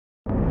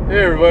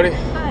Hey everybody.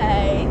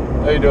 Hi.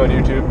 How you doing,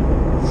 YouTube?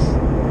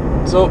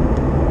 So,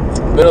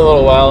 been a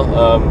little while.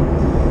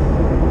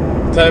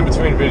 Time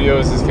between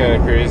videos is kind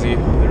of crazy.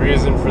 The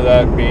reason for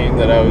that being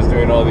that I was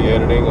doing all the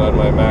editing on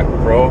my Mac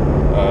Pro,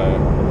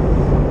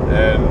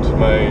 and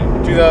my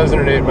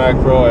 2008 Mac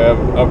Pro I have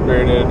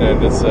upgraded,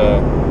 and it's a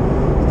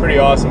pretty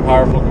awesome,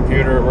 powerful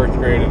computer. It worked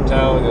great in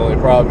town. The only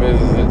problem is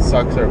it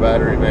sucks our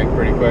battery bank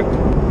pretty quick.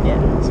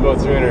 Yeah. It's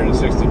about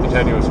 360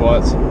 continuous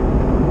watts.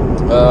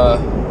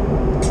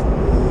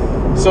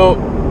 So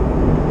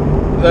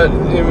that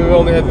we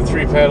only had the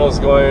 3 panels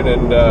going,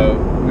 and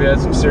we had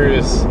some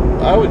serious,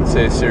 I would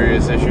say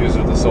serious issues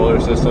with the solar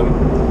system.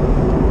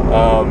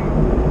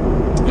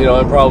 You know,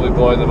 I'm probably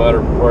blowing them out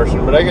of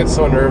proportion, but I get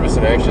so nervous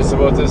and anxious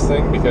about this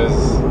thing because,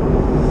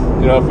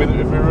 you know, if we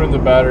ruin the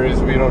batteries,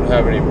 we don't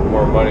have any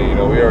more money. You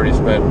know, we already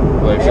spent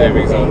life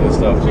savings on this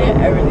stuff. So, yeah,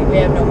 everything. We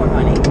have no more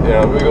money. You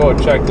know, we go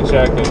check to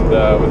check, and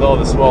with all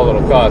the small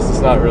little costs,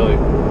 it's not really,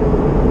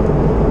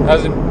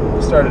 hasn't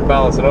started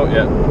balancing out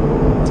yet.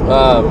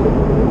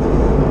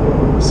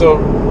 So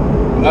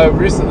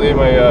recently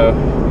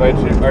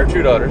our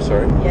two daughters,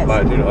 Yes.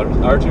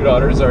 our two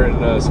daughters are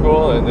in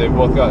school, and they've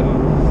both gotten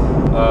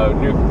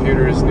new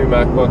computers, new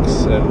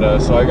MacBooks, and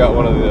so I got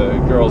one of the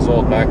girls'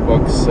 old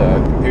MacBooks,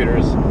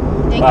 computers,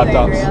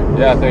 laptops.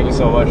 Yeah, thank you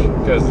so much,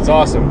 because it's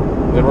awesome.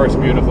 It works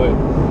beautifully.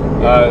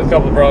 A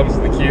couple of problems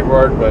with the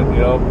keyboard, but you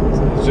know,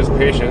 it's just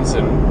patience,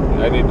 and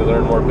I need to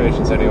learn more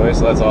patience anyway,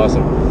 so that's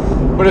awesome.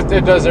 But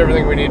it does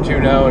everything we need to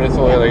now, and it's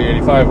only like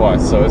 85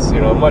 watts, so it's, you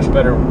know, a much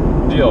better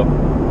deal.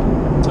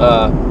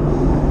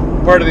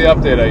 Part of the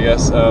update, I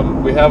guess,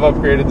 we have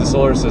upgraded the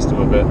solar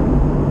system a bit.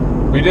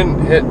 We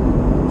didn't hit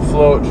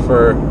float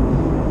for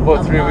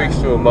about 3 weeks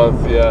to a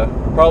month, yeah,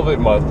 probably a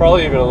month,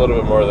 probably even a little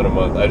bit more than a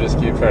month. I just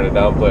keep trying to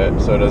downplay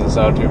it so it doesn't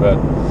sound too bad.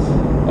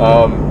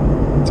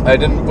 I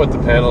didn't put the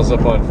panels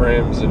up on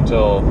frames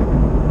until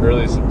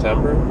early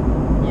September.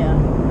 Yeah,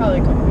 probably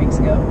a couple weeks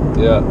ago.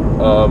 Yeah,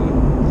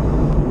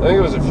 I think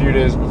it was a few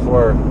days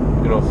before,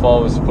 you know,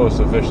 fall was supposed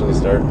to officially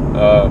start.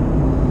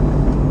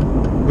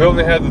 We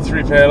only had the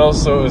 3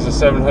 panels, so it was a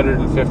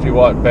 750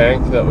 watt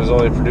bank that was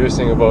only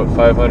producing about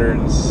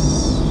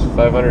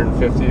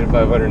 550 to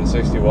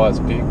 560 watts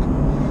peak.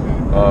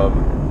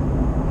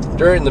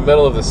 During the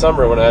middle of the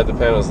summer, when I had the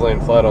panels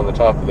laying flat on the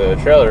top of the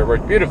trailer, it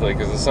worked beautifully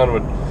because the sun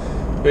would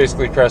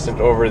basically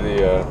crescent over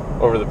the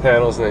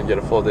panels, and then get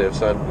a full day of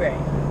sun. Right.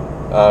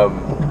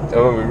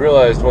 And when we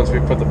realized, once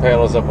we put the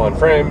panels up on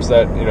frames,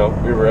 that, you know,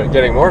 we were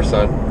getting more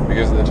sun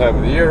because of the time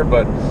of the year,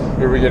 but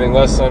we were getting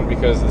less sun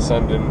because the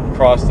sun didn't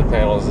cross the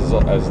panels as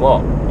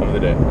long of the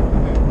day.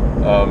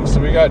 So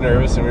we got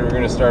nervous, and we were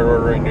going to start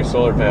ordering new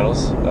solar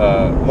panels,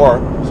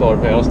 more solar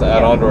panels to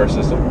add onto our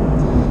system.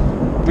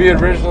 We had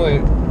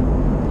originally,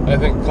 I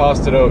think,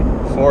 costed out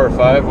 4 or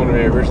 5 when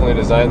we originally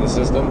designed the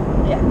system.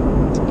 Yeah.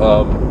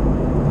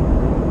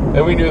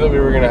 And we knew that we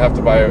were going to have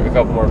to buy a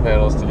couple more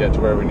panels to get to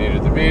where we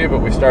needed to be, but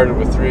we started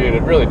with 3, and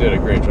it really did a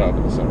great job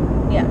in the summer.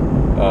 Yeah.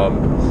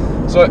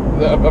 So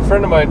a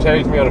friend of mine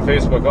tagged me on a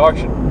Facebook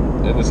auction,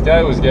 and this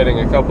guy was getting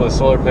a couple of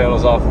solar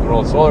panels off of an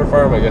old solar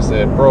farm. I guess they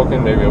had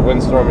broken, maybe a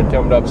windstorm had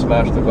come up,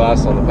 smashed the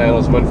glass on the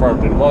panels. Wind farm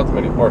didn't want them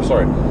anymore,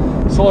 solar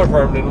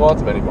farm didn't want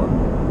them anymore.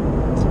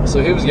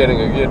 So he was getting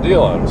a good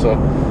deal on them. So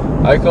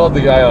I called the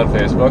guy on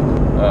Facebook.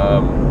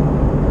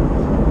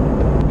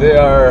 They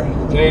are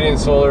Canadian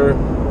Solar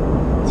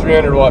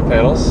 300 watt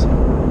panels,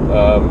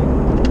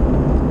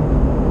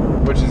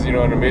 which is, you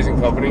know, an amazing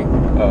company.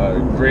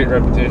 Great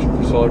reputation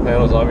for solar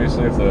panels.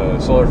 Obviously, if the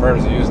solar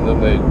farms are using them,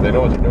 they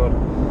know what they're doing.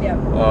 Yeah.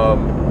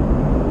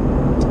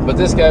 But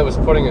this guy was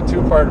putting a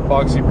 2-part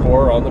epoxy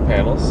pour on the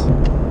panels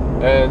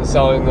and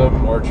selling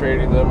them, or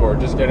trading them, or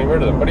just getting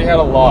rid of them. But he had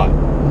a lot,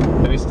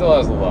 and he still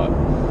has a lot.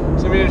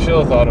 So me and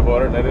Sheila thought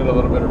about it, and I did a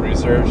little bit of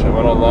research. I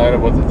went online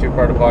about the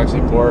 2-part epoxy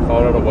pour,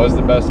 found out it was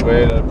the best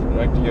way to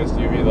protect against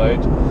UV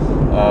light,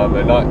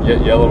 and not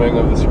get yellowing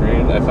of the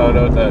screen. I found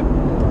out that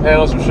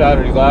panels with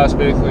shattered glass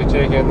basically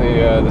take in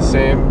the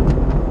same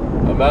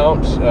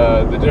amount.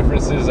 The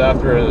difference is,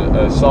 after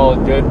a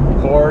solid good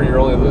pour, you're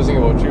only losing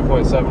about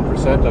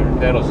 2.7% of your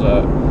panel's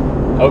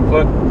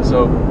output.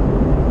 So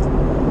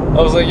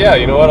I was like, yeah,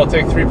 you know what, I'll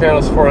take 3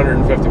 panels,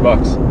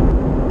 $450.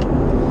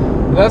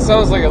 And that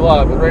sounds like a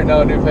lot, but right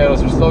now new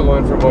panels are still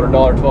going for about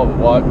 $1.12 a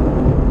watt,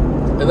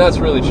 and that's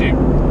really cheap.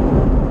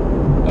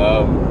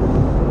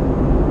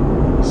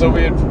 So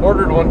we had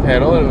ordered 1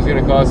 panel, and it was going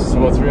to cost us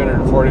about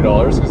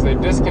 $340 because they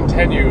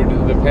discontinued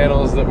the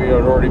panels that we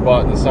had already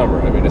bought in the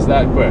summer. I mean, it's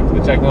that quick.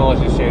 The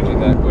technology is changing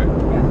that quick.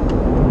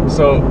 Yeah.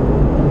 So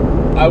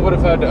I would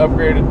have had to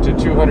upgrade it to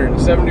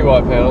 270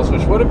 watt panels,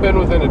 which would have been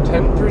within a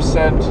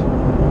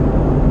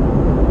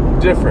 10%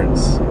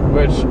 difference,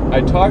 which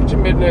I talked to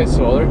Midnight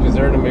Solar, because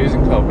they're an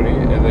amazing company,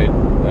 and they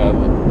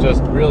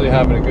just really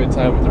having a good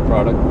time with their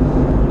product.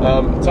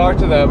 Talked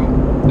to them,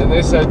 and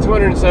they said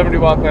 270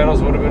 watt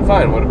panels would have been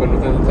fine, would have been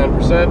within the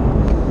 10%.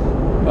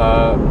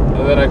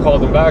 And then I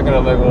called them back, and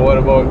I'm like, well, what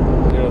about,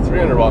 you know,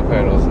 300 watt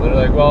panels? And they're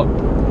like, well,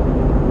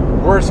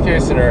 worst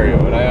case scenario.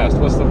 And I asked,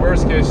 what's the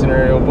worst case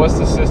scenario? What's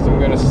the system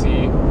going to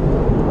see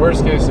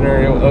worst case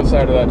scenario,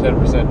 outside of that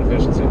 10%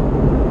 efficiency.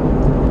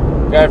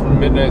 Guy from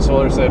Midnight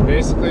Solar said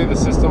basically the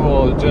system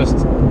will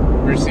just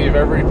receive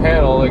every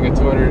panel like a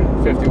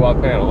 250 watt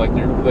panel, like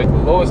the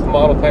lowest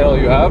model panel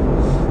you have,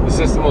 the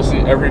system will see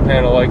every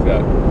panel like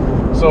that.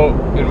 So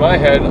in my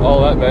head,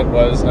 all that meant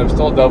was I'm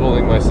still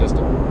doubling my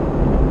system.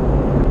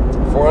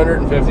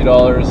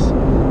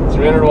 $450,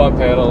 300 watt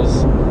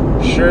panels.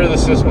 Sure, the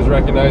system's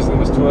recognizing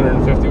them as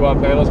 250 watt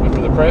panels, but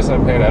for the price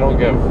I'm paying, I don't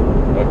give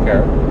a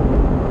care.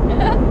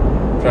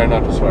 Try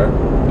not to swear.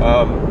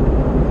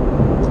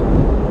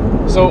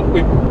 So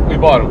we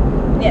bought them.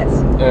 Yes.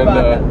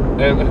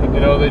 And you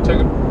know, they took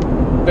a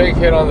big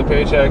hit on the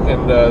paycheck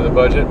and the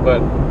budget,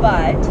 but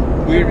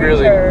we the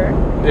really return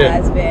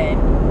has been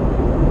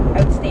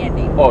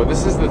outstanding. Oh,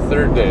 this is the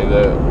third day.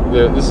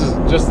 This is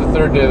just the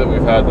third day that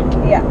we've had them.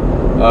 Yeah.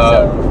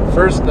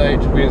 First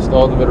night we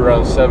installed them at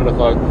around 7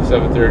 o'clock,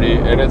 7:30,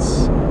 and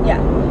it's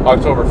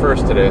October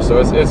 1st today, so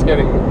it's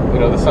getting, you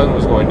know, the sun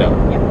was going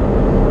down. Yeah.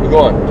 Go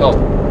on, tell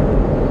them.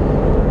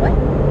 What?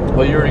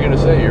 Well, you were going to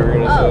say.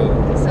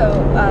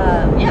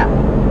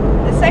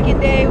 The second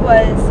day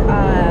was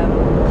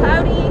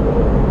cloudy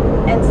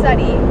and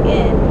sunny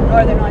in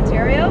northern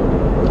Ontario,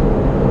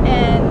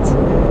 and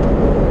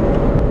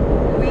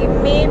we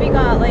maybe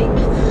got like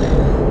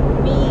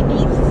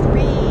maybe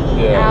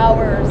 3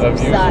 hours of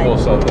usable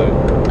sunlight.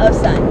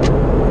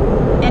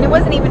 And it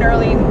wasn't even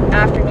early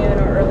afternoon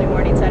or early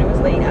morning sun, it was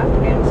late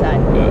afternoon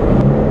sun. Yeah.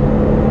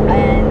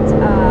 And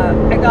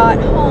I got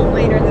home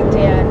later than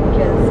Dan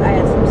because I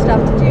had some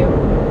stuff to do,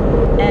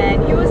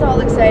 and he was all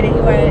excited.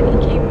 He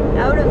came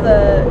out of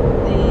the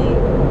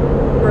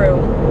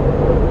room,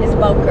 his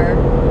bunker,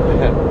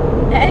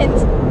 and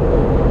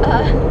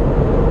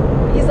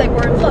he's like,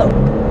 we're in float.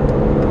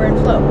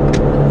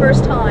 For the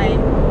first time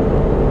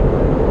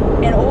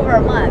in over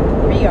a month,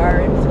 we are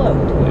in float.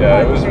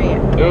 Yeah, it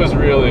was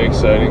really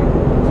exciting.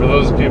 For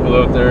those people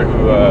out there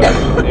who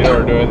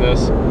are doing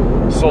this,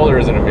 solar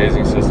is an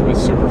amazing system.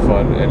 It's super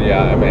fun, and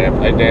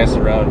I danced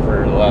around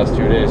for the last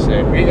 2 days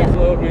saying we had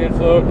float.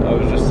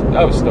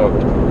 I was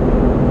stoked.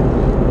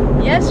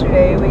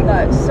 Yesterday we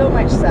got so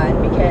much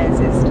sun because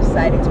it's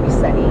decided to be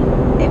sunny.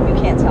 If you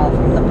can't tell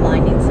from the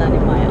blinding sun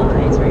in my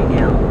eyes right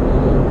now,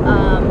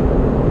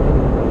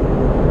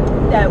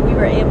 that we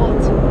were able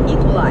to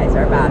equalize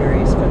our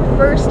batteries for the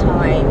first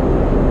time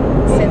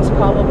since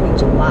probably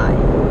July.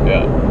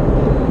 Yeah.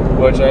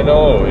 Which I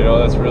know,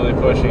 that's really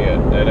pushing it,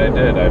 and I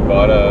did. I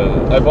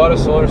bought a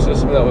solar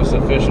system that was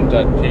sufficient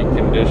at peak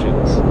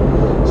conditions.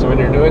 So when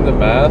you're doing the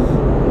math,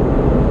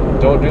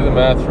 don't do the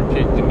math for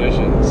peak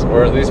conditions,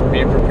 or at least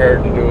be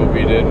prepared to do what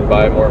we did and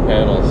buy more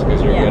panels,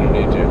 because you're going to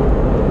need to.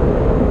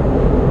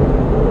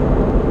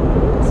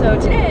 So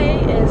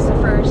today is the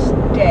first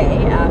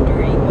day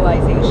after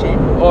equalization.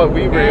 Well,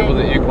 we were able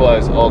to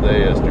equalize all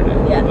day yesterday.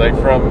 Yeah.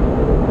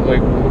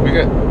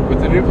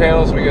 With the new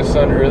panels, we get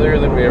sun earlier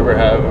than we ever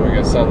have, and we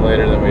get sun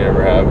later than we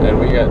ever have, and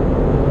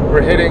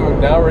we're hitting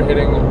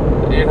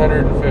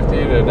 850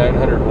 to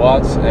 900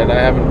 watts, and I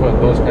haven't put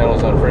those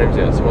panels on frames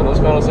yet. So when those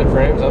panels hit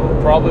frames, I'm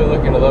probably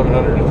looking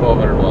 1100 to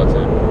 1200 watts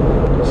in.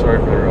 I'm sorry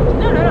for the interrupting.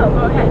 No,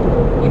 go ahead.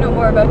 You know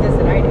more about this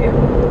than I do.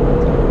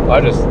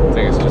 I just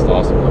think it's just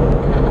awesome, though.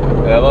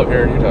 And I love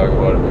hearing you talk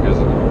about it because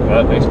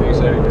that makes me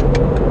excited.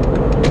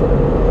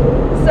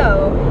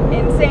 So,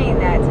 in saying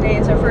that, today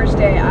is our first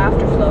day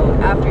after float,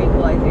 after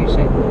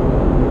equalization.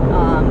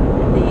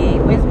 The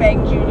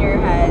Whizbang Junior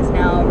has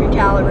now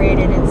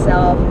recalibrated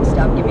itself and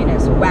stopped giving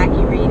us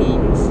wacky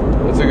readings.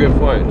 That's a good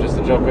point, just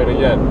to jump in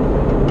again.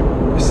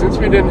 Since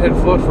we didn't hit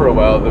float for a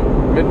while, the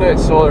Midnight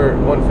Solar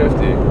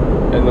 150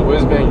 and the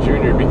Whizbang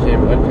Junior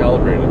became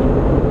uncalibrated.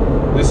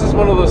 This is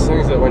one of those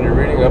things that when you're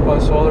reading up on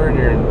solar and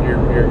you're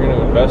going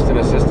to invest in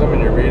a system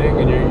and you're reading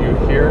and you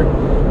hear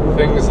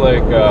things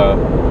like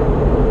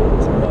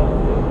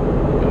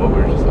what we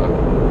were just talking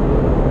about.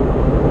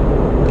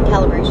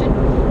 Calibration?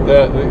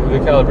 The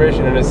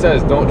calibration, and it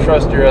says don't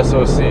trust your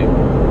SOC.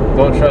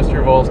 Don't trust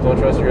your volts, don't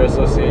trust your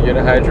SOC. Get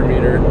a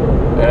hydrometer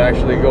and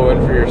actually go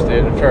in for your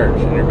state of charge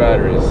in your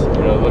batteries.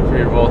 Look for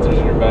your voltage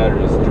in your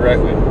batteries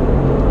directly.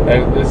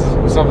 And this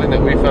is something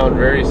that we found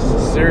very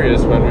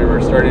serious when we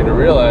were starting to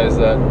realize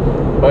that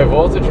my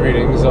voltage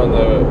readings on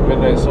the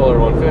Midnight Solar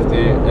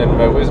 150 and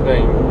my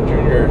Whizbang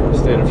Junior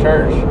state of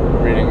charge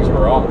readings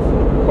were off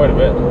quite a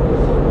bit.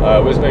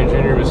 Whizbang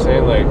Junior was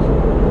saying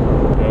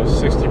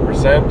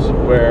 60%,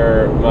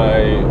 where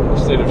my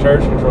state of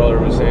charge controller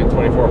was saying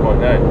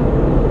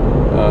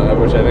 24.9,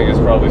 which I think is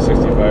probably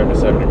 65 to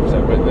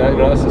 70%. But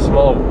that's a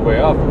small way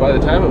off. But by the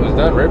time it was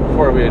done, right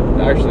before we had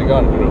actually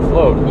gotten into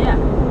float,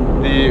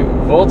 the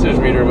voltage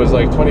meter was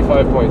like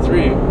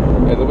 25.3,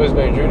 and the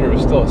Whizbang Junior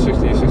was still at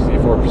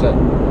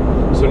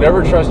 64%. So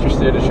never trust your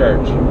state of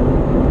charge.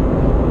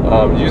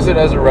 Use it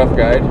as a rough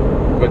guide,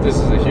 but this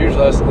is a huge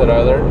lesson that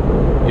I learned.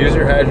 Use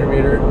your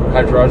hydrometer,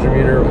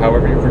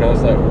 however you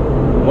pronounce that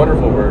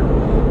wonderful word,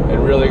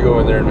 and really go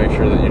in there and make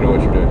sure that you know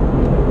what you're doing.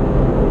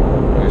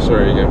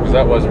 Sorry again, because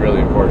that was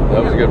really important.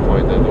 That was a good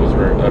point, that those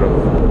were out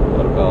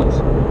of balance.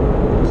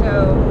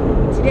 So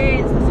today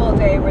is the full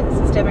day where the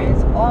system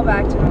is all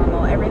back to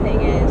normal.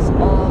 Everything is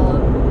all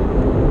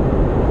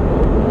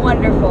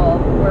wonderful,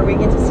 where we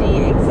get to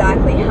see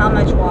exactly how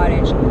much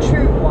wattage,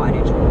 true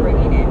wattage, we're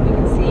bringing in. We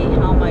can see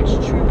how much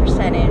true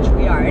percentage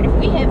we are. And if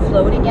we hit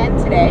float again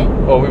today...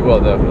 Oh, we will,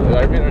 definitely.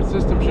 I mean, our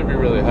system should be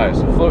really high,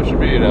 so float should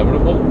be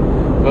inevitable.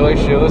 But like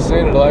Sheila's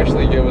saying, it'll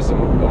actually give us a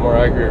more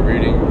accurate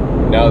reading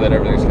now that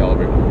everything's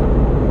calibrated.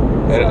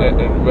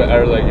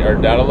 And our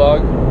data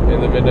log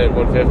in the Midnight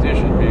 150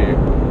 should be,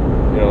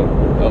 you know,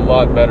 a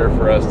lot better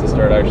for us to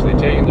start actually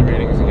taking the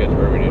readings and get to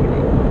where we need to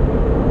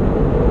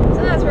be.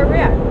 So that's where we're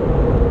at.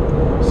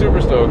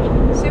 Super stoked.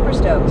 Super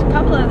stoked. A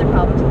couple of other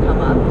problems have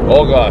come up.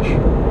 Oh gosh.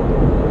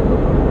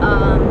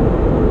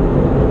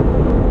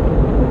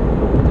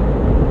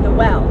 The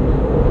well.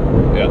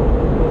 Yeah.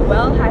 The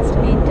well has to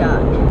be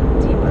dug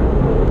deeper.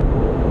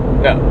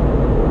 Now,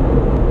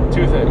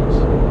 two things.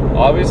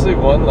 Obviously,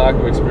 one, lack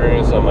of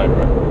experience on my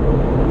part.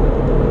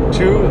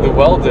 Two, the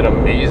well did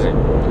amazing.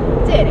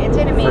 It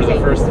did amazing. For the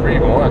first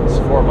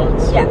 4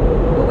 months. Yeah,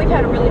 but we've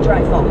had a really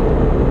dry fall.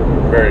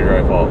 Very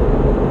dry fall.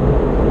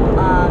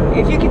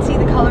 If you can see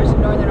the colors of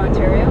Northern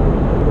Ontario,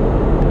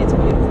 it's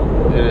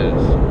beautiful. It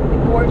is.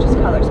 Gorgeous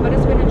colors, but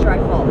it's been a dry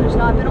fall. There's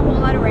not been a whole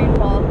lot of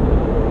rainfall,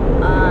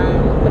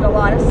 but a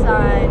lot of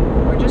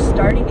sun. We're just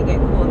starting to get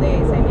cool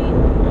days, I mean.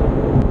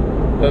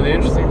 Now, the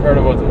interesting part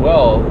about the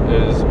well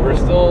is we're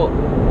still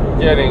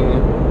getting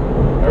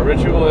a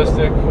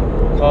ritualistic,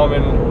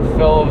 common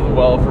fill of the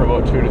well for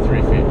about 2 to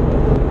 3 feet.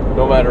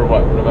 No matter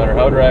what. No matter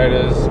how dry it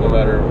is, no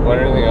matter what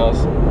anything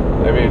else.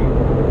 I mean,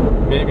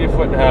 maybe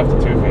 1.5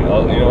 to 2 feet.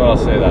 You know what, I'll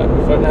say that.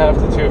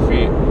 1.5 to 2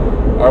 feet,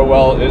 our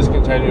well is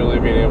continually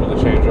being able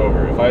to change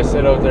over. If I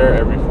sit out there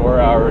every 4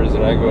 hours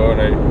and I go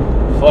and I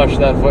flush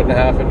that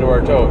 1.5 into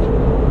our tote,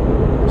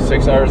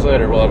 6 hours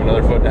later we'll have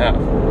another 1.5.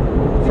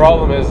 The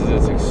problem is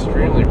it's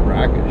extremely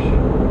brackish.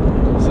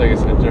 It's like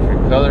it's a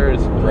different color,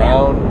 it's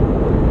brown.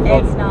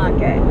 It's not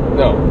good.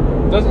 No,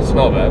 it doesn't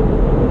smell bad.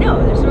 No,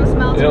 there's no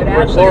smell to it.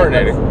 We're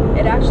chlorinating.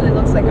 It actually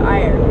looks like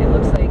iron. It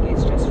looks like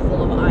it's just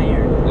full of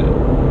iron. Yeah.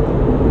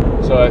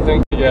 So I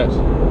think to get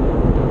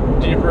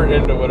deeper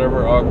into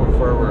whatever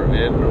aquifer we're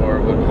in, or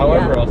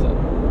however else,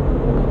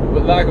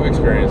 with lack of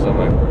experience on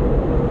my part,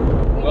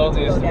 well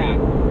needs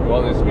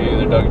to be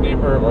either dug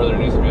deeper, or there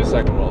needs to be a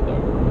second well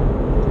dug.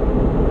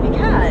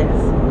 Because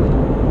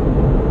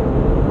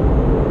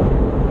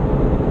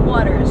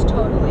water is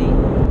totally,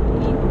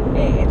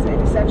 it's an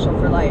essential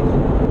for life,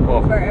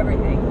 for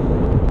everything.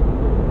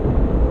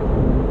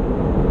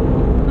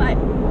 But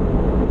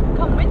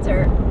come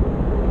winter,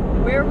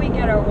 where we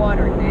get our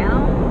water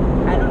now,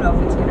 I don't know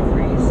if it's going to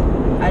freeze.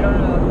 I don't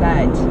know if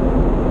that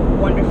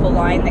wonderful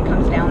line that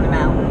comes down the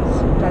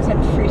mountains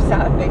doesn't freeze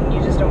up and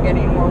you just don't get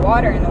any more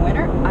water in the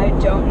winter. I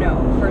don't know.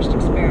 First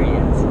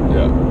experience.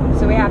 Yeah.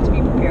 So we have to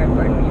be prepared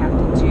for it, and we have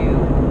to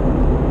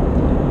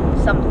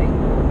do something.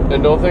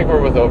 And don't think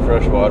we're without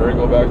fresh water.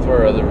 Go back to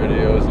our other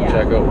videos and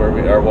check out where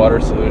our water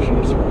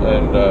solutions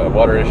and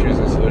water issues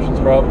and solutions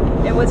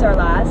problem. It was our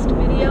last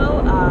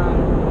video.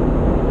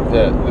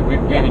 We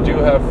do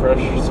have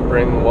fresh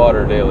spring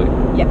water daily.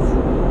 Yes.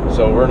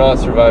 So we're not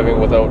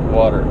surviving without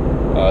water.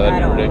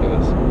 That'd be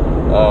ridiculous.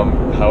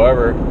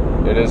 However,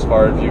 it is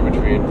far and few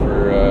between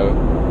for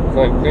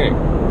cleaning.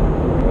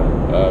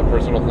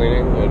 Personal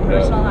cleaning and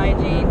personal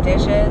hygiene,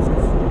 dishes.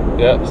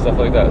 Yeah, stuff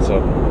like that.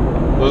 So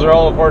those are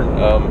all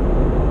important.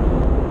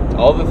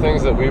 All the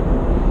things that we,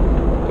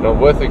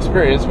 with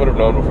experience would have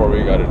known before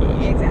we got into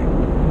this.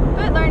 Exactly.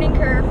 Good learning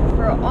curve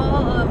for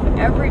all of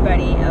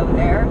everybody out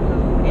there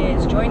who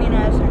is joining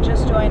us, or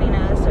just joining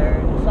us,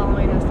 or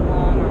following us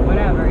along, or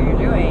whatever you're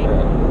doing.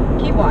 Yeah.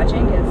 Keep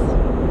watching, because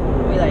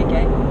we like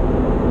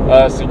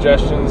it.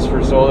 Suggestions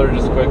for solar,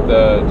 just quick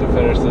to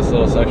finish this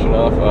little section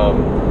off.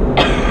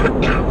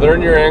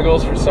 Learn your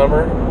angles for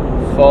summer,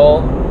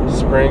 fall,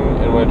 spring,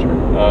 and winter.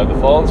 The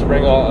fall and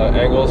spring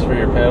angles for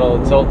your panel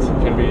tilt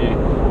can be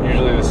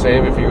usually the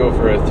same if you go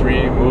for a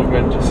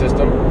 3-movement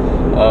system.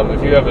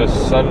 If you have a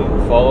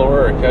sun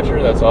follower or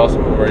catcher, that's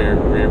awesome, where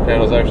your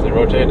panels actually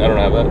rotate. I don't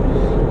have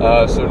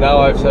that. So now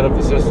I've set up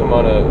the system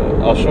on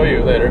I'll show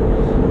you later,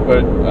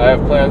 but I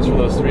have plans for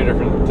those 3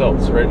 different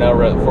tilts. Right now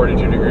we're at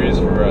 42 degrees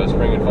for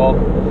spring and fall.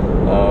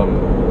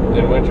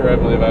 In winter, I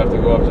believe I have to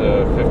go up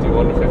to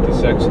 51 to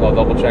 56, and I'll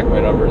double check my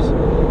numbers.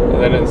 And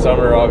then in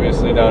summer,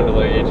 obviously down to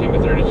like 18 to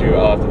 32,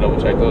 I'll have to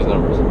double check those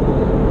numbers.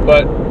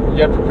 But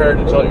get prepared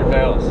to tilt your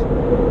panels.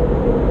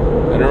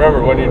 And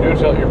remember, when you do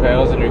tilt your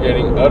panels and you're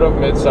getting out of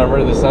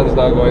midsummer, the sun's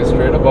not going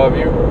straight above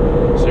you,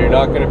 so you're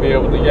not going to be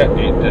able to get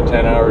 8 to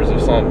 10 hours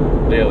of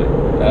sun daily.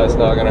 That's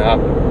not going to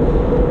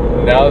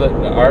happen. Now that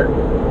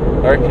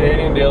our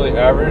Canadian daily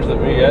average that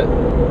we get,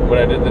 when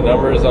I did the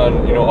numbers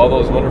on all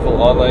those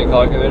wonderful online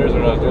calculators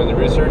when I was doing the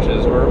research,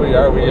 is where we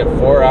are. We get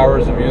 4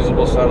 hours of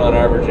usable sun on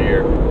average a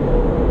year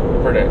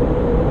per day.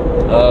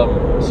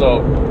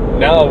 So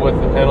now with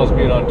the panels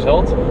being on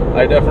tilt,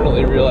 I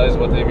definitely realize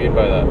what they mean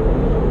by that.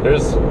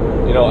 There's,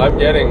 I'm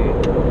getting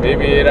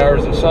maybe 8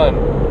 hours of sun,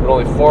 but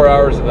only 4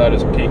 hours of that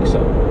is peak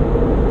sun.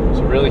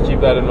 So really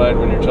keep that in mind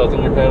when you're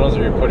tilting your panels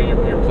or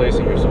you're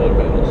placing your solar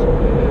panels.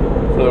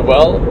 For the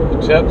well, the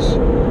tips,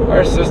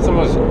 I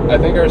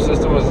think our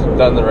system was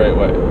done the right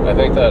way. I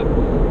think that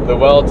the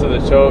well to the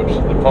tote,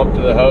 the pump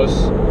to the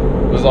house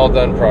was all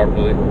done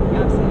properly.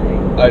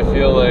 Absolutely. I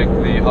feel like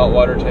the hot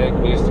water tank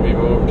needs to be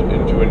moved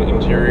into an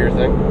interior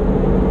thing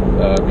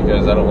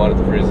because I don't want it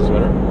to freeze this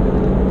winter.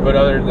 But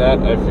other than that,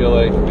 I feel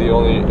like the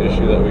only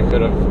issue that we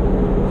could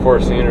have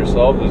foreseen or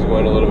solved is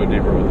going a little bit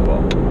deeper with the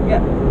well.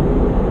 Yep.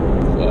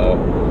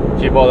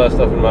 Keep all that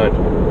stuff in mind.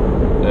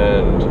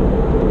 And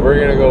we're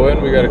going to go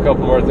in. We got a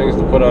couple more things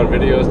to put on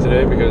videos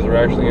today because we're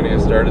actually going to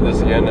get started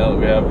this again now that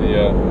we have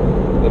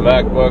the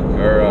MacBook.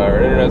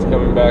 Our internet's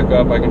coming back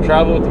up. I can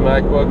travel with the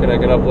MacBook and I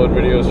can upload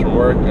videos from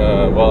work.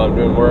 While I'm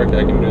doing work,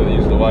 I can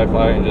use the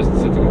Wi-Fi and just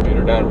sit the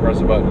computer down and press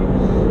a button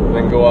and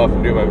then go off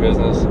and do my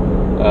business.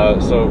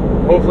 So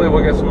hopefully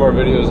we'll get some more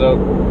videos out.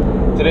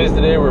 Today's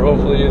the day we're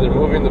hopefully either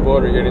moving the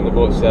boat or getting the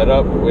boat set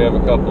up. We have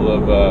a couple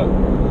of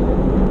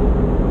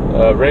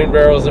rain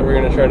barrels that we're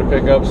going to try to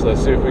pick up, so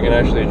let's see if we can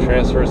actually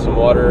transfer some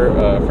water,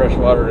 fresh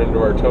water into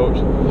our tote.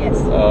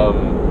 Yes.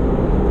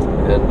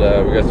 And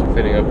we got some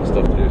cleaning up and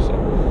stuff to do, so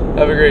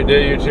have a great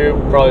day,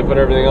 YouTube. Probably put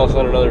everything else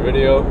on another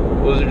video.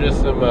 Those are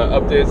just some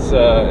updates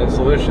and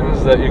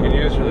solutions that you can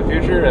use for the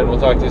future, and we'll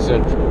talk to you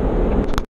soon.